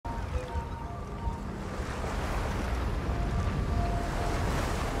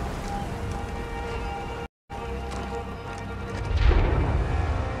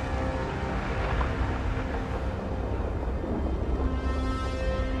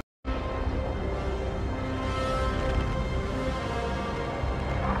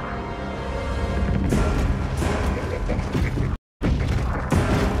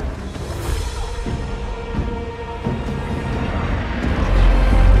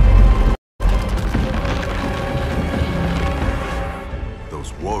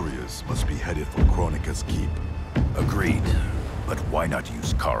Kronika's keep. Agreed. But why not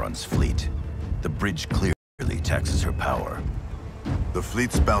use Charon's fleet? The bridge clearly taxes her power. The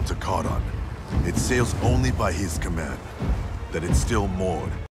fleet's bound to Charon. It sails only by his command. That it's still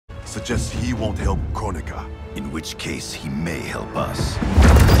moored suggests he won't help Kronika. In which case, he may help us.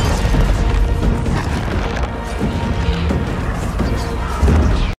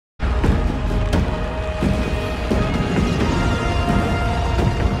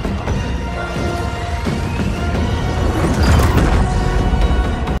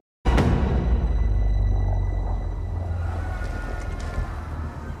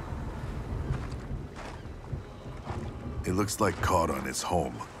 It looks like Charon is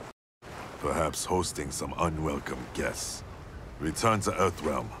home. Perhaps hosting some unwelcome guests. Return to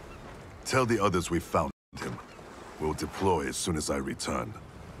Earthrealm. Tell the others we found him. We'll deploy as soon as I return.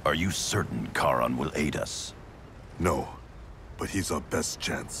 Are you certain Charon will aid us? No, but he's our best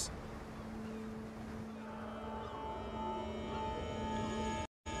chance.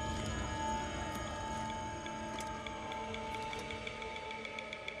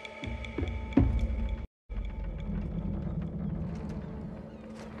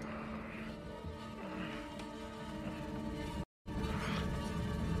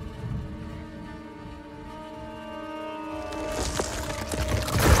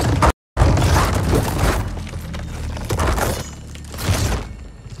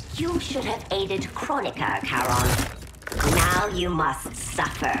 You should have aided Kronika, Charon. Now you must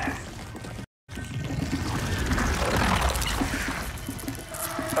suffer.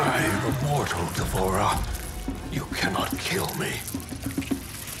 I am a mortal, Devourer. You cannot kill me.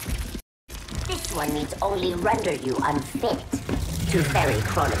 This one needs only render you unfit to ferry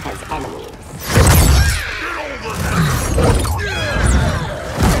Kronika's enemies.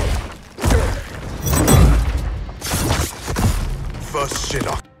 First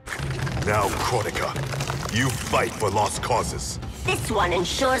Shinnok, now Kronika. You fight for lost causes. This one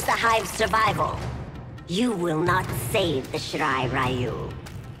ensures the Hive's survival. You will not save the Shirai Ryu.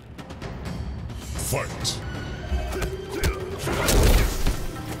 Fight!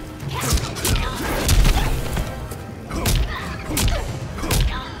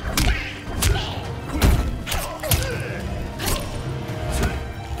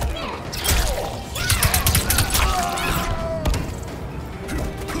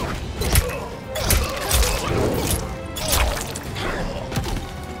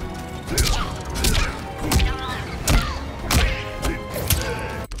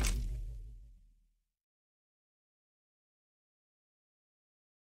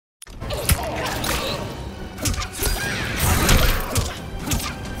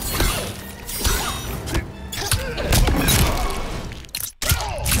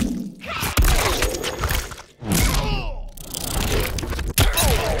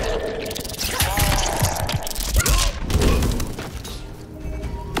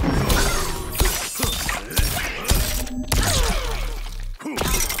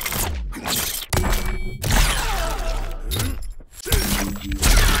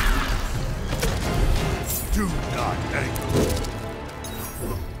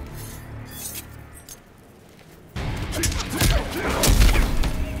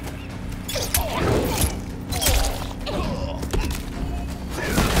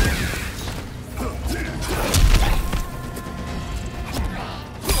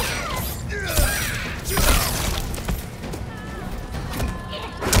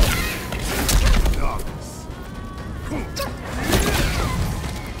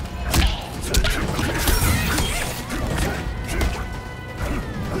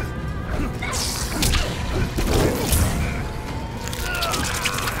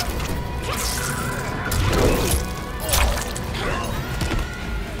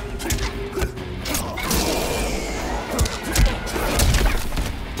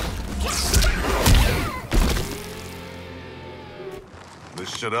 The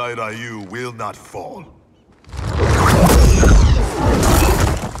Shirai Ryu will not fall.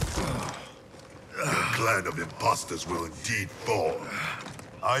 The clan of imposters will indeed fall.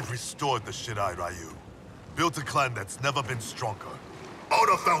 I've restored the Shirai Ryu. Built a clan that's never been stronger. On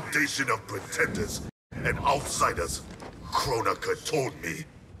a foundation of pretenders and outsiders, Kronika told me.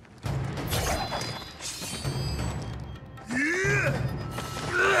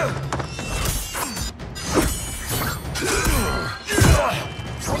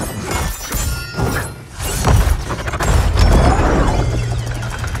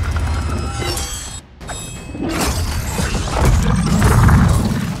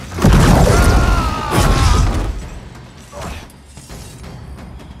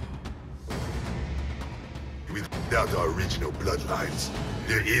 Without our original bloodlines,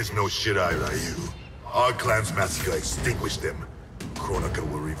 there is no Shirai Ryu. Our clan's massacre extinguished them. Kronika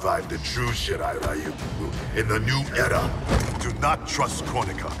will revive the true Shirai Ryu in the new era. Do not trust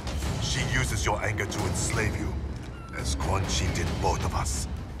Kronika. She uses your anger to enslave you, as Quan Chi did both of us.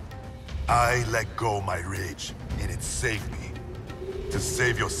 I let go my rage, and it saved me. To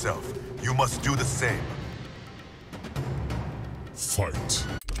save yourself, you must do the same. Fight.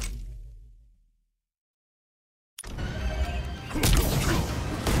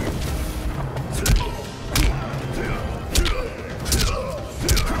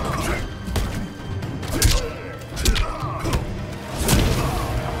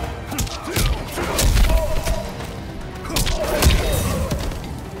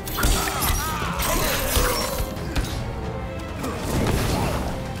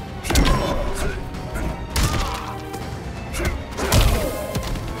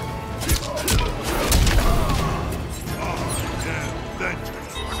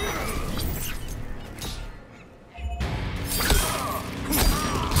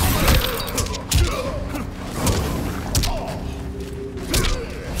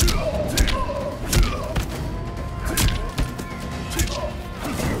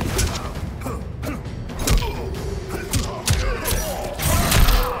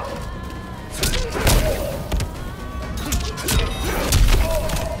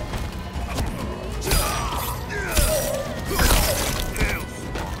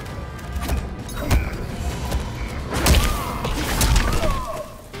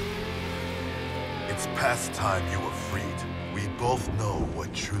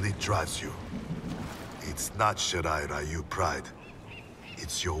 Drives you. It's not Shirai Ryu pride.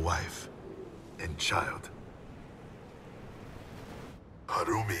 It's your wife and child.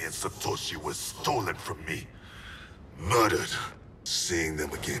 Harumi and Satoshi were stolen from me. Murdered. Seeing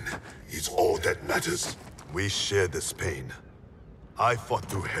them again is all that matters. We share this pain. I fought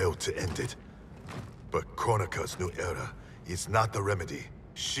through hell to end it. But Kronika's new era is not the remedy.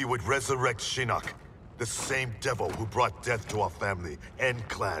 She would resurrect Shinnok, the same devil who brought death to our family and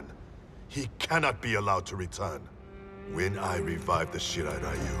clan. He cannot be allowed to return. When I revived the Shirai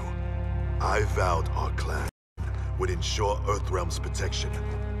Ryu, I vowed our clan would ensure Earthrealm's protection.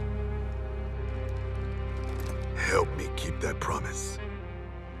 Help me keep that promise.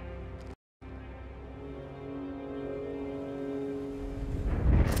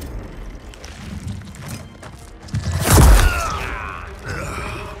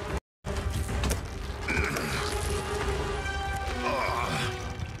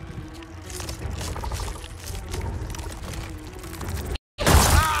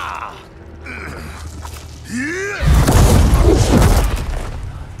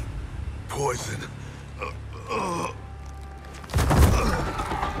 Poison.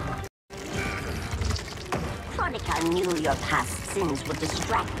 Kronika knew your past sins would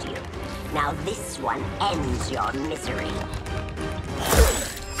distract you. Now this one ends your misery.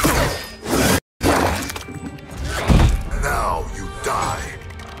 Now you die.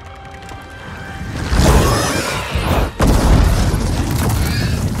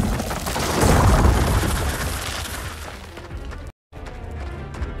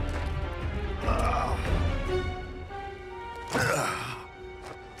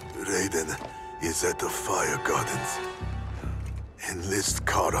 Raiden is at the Fire Gardens. Enlist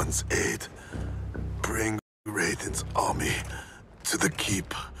Charon's aid. Bring Raiden's army to the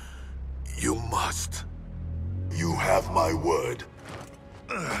keep. You must. You have my word.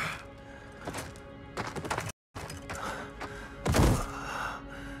 The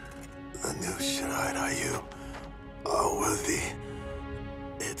new Shirai Ryu are worthy.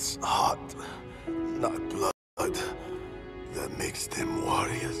 It's heart, not blood, that makes them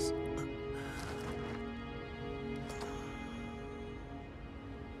warriors.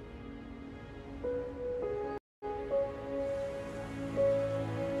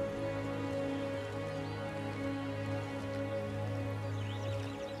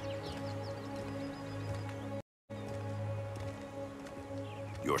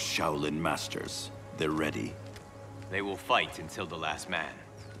 Your Shaolin masters, they're ready. They will fight until the last man.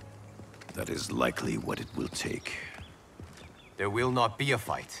 That is likely what it will take. There will not be a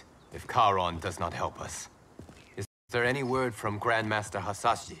fight if Charon does not help us. Is there any word from Grandmaster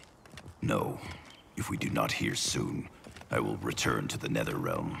Hasashi? No. If we do not hear soon, I will return to the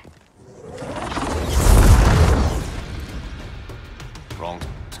Netherrealm. Wrong,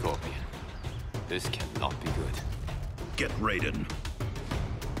 Scorpion. This cannot be good. Get Raiden.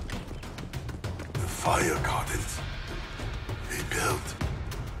 The Fire Gardens. Rebuilt.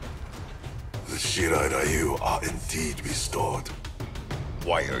 The Shirai Ryu are indeed restored.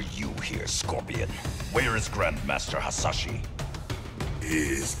 Why are you here, Scorpion? Where is Grandmaster Hasashi? He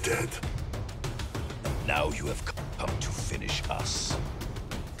is dead. Now you have come to finish us.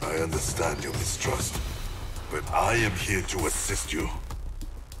 I understand your mistrust, but I am here to assist you.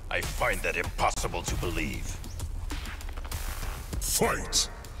 I find that impossible to believe. Fight!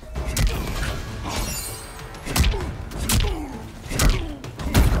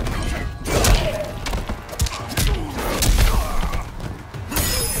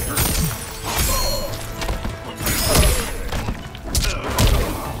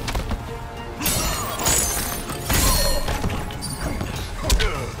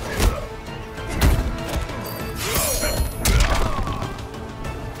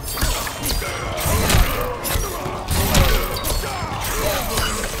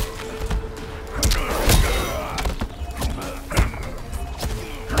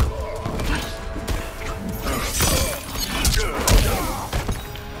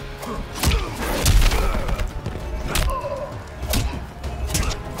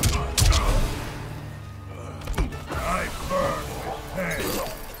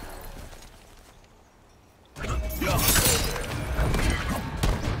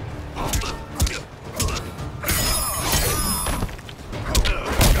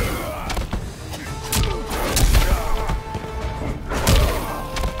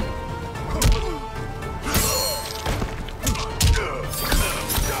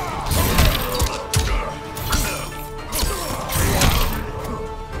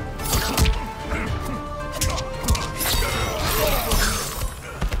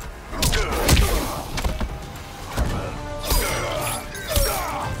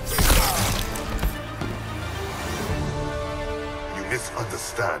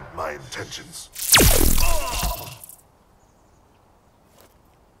 Misunderstand my intentions.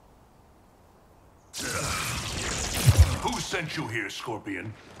 Who sent you here,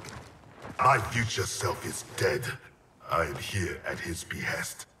 Scorpion? My future self is dead. I am here at his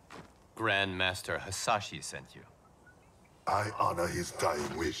behest. Grand Master Hasashi sent you. I honor his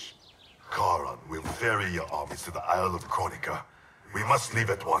dying wish. Charon will ferry your armies to the Isle of Kronika. We must leave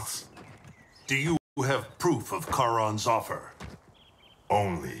at once. Do you have proof of Charon's offer?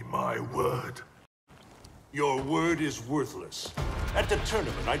 Only my word. Your word is worthless. At the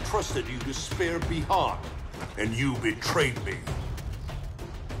tournament, I trusted you to spare Bihan, and you betrayed me.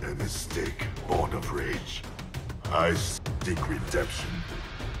 A mistake born of rage. I seek redemption.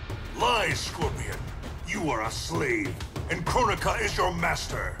 Lies, Scorpion! You are a slave, and Kronika is your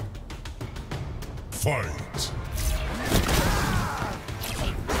master! Fight!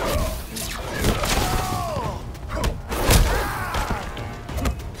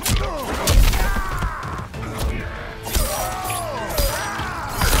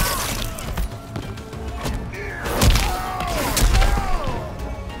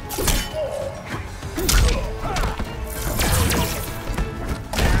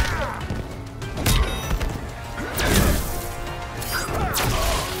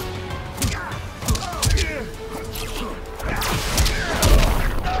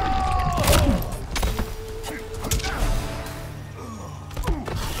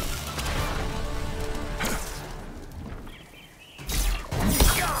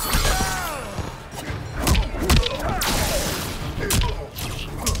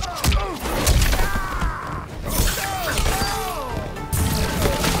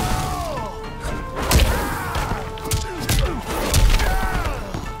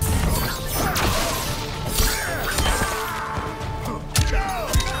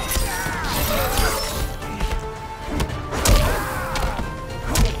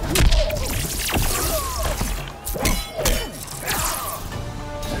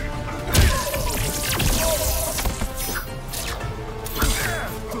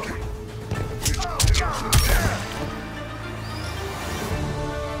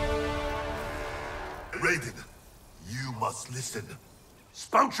 Raiden, you must listen.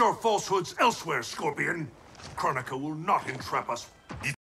 Spout your falsehoods elsewhere, Scorpion! Kronika will not entrap us.